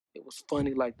It was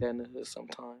funny like that in the hood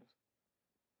sometimes.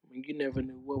 I mean, you never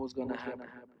knew what was gonna happen.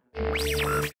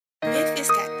 Memphis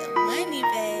got the money,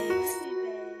 babes.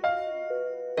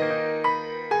 I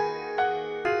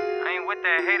ain't with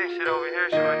that hating shit over here,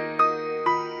 shorty.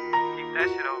 Keep that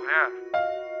shit over there.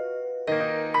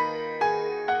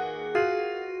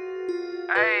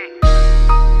 Hey,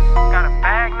 got a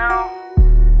bag now?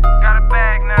 Got a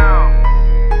bag now.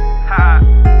 Ha.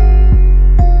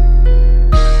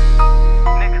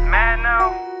 Niggas mad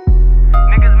now?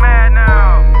 Niggas mad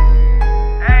now.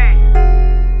 Hey.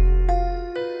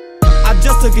 I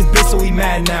just took his bitch, so he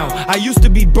mad now. I used to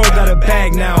be broke, got a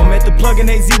bag now. Met the plug in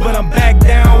AZ, but I'm back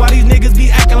down. Why these niggas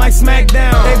be acting like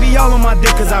Smackdown? They be all on my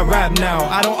dick cause I rap now.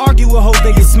 I don't argue with hoes,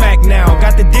 they get smacked now.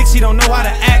 Got the dick, she don't know how to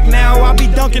act now. I be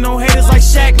dunking on haters like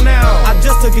Shaq now. I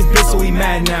just took his bitch, so he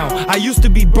mad now. I used to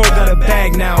be broke, got a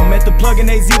bag now. Met the plug in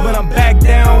AZ, but I'm back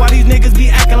down. Why these niggas be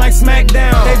acting like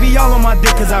Smackdown? They be all on my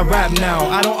dick cause I rap now.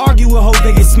 I don't argue with hoes,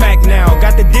 they get smacked now.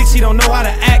 Got the dick, she don't know how to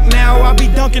act now. I be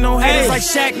dunking on haters like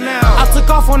Shaq now. I took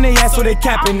off on their ass, so they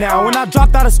capping now. When I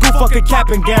dropped out of school, fuck a cap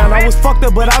and gown. I was fucked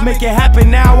up, but I make it happen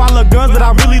now. I love guns, but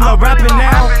I really love rapping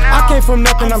now. I came from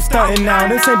nothing, I'm stunting now.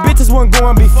 Them same bitches wasn't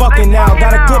going be fucking now.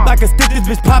 Got a clip like a stick, this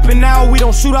bitch popping now. We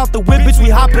don't shoot out the whip, bitch, we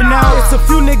hopping now. It's a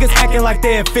few niggas acting like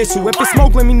they official. If it's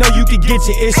smoke, let me know you can get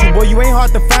your issue. Boy, you ain't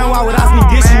hard to find, why would I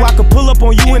sneak issue? I could pull up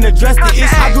on you and address the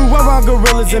issue. I grew up around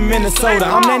gorillas in Minnesota.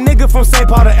 I'm that nigga from St.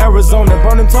 Paul to Arizona.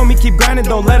 Burnham told me keep grinding,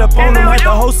 don't let up on them. Had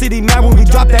the whole city mad when we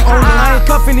dropped that on them. I ain't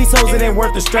cuffing these hoes, it ain't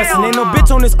worth the stressing. Ain't no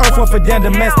bitch on this earth one for damn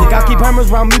domestic. I keep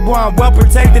hammers around me, boy, I'm well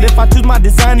protected. If I choose my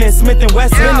designer, it's Smith &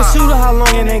 Wesson. Been a shooter, how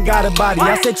long and ain't got a body?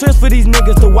 I say trips for these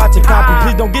niggas to watch a copy.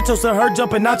 Please don't get yourself hurt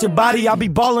jumping out your body. I be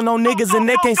balling on niggas and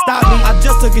they can't stop me. I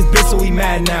just took his bitch, so he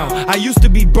mad now. I used to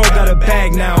be broke, got a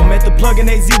bag now. Met the plug in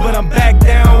AZ, but I'm back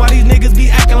down. Why these niggas be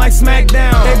acting like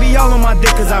Smackdown? They be all on my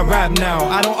dick cause I rap now.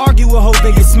 I don't argue with hoes,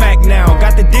 they get smacked now.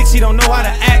 Got the dick, she don't know how to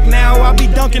act now. I be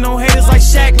dunking on haters like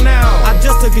Shaq now. I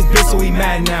just took his bitch, so he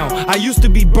mad now. I used to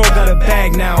be broke, got a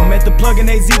bag now. Met the plug in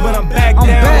AZ, but I'm back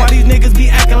down. Why these niggas be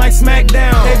acting like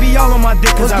Smackdown? They be all on my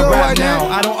dick cause I rap now.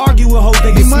 I don't argue with hoes,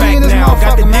 they get smacked now.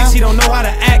 Got the dick, she don't know how to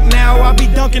act now. I be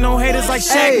dunking on haters like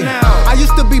Shaq now. I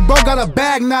used to be broke, got a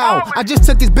bag now. I just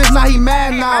took his bitch, now he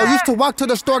mad now. Used to walk to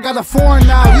the store, got a foreign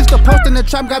now. Used to post in the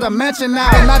trap, got a mansion now.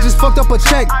 And I just fucked up a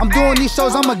check. I'm doing these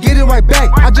shows, I'ma get it right back.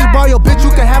 I just borrow your bitch,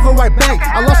 you can have it right back.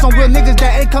 I lost some real niggas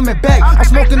that ain't coming back. I'm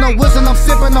smoking on woods and I'm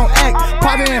sipping on act.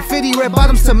 Private and 50, red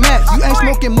bottoms to match. You ain't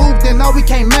smoking move, then no, we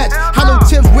can't match. Hollow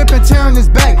tips, whipping, tearing his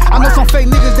back. I know some fake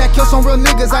niggas that kill some real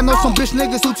niggas. I know some bitch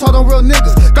niggas who told on real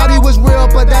niggas. Thought he was real,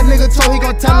 but that nigga told he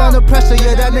gon' tell under pressure,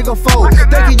 yeah, that nigga fold.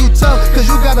 Thinking you tough, cause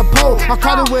you got a pole. I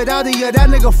caught it without it, yeah, that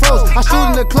nigga froze. I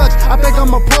shoot in the clutch, I think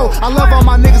I'm a pro. I love all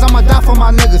my niggas, I'ma die for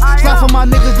my niggas. Slap for my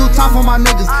niggas, do time for my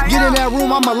niggas. Get in that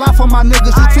room, I'ma lie for my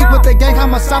niggas. You tweet with the gang,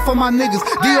 I'ma stop for my niggas.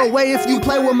 Get away if you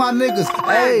play with my niggas,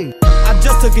 ayy. I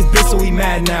just took his bitch, so he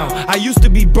mad now. I used to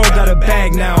be broke, got a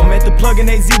bag now. Met the plug in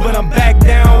AZ, but I'm back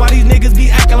down. Why these niggas be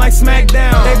acting like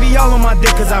Smackdown? They be all on my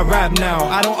dick cause I rap now.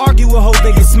 I don't argue with hoes,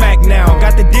 they get smacked now.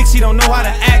 Got the dick, she don't know how to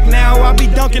act now. I be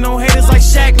dunking on haters like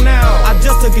Shaq now. I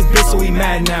just took his bitch, so he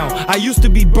mad now. I used to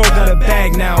be broke, got a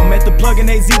bag now. Met the plug in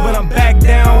AZ, but I'm back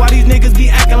down. Why these niggas be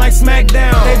acting like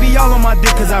Smackdown? They be all on my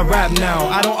dick cause I rap now.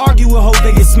 I don't argue with hoes,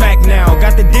 they get smacked now.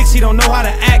 Got the dick, she don't know how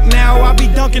to act now. I be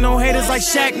dunking on haters like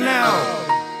Shaq now.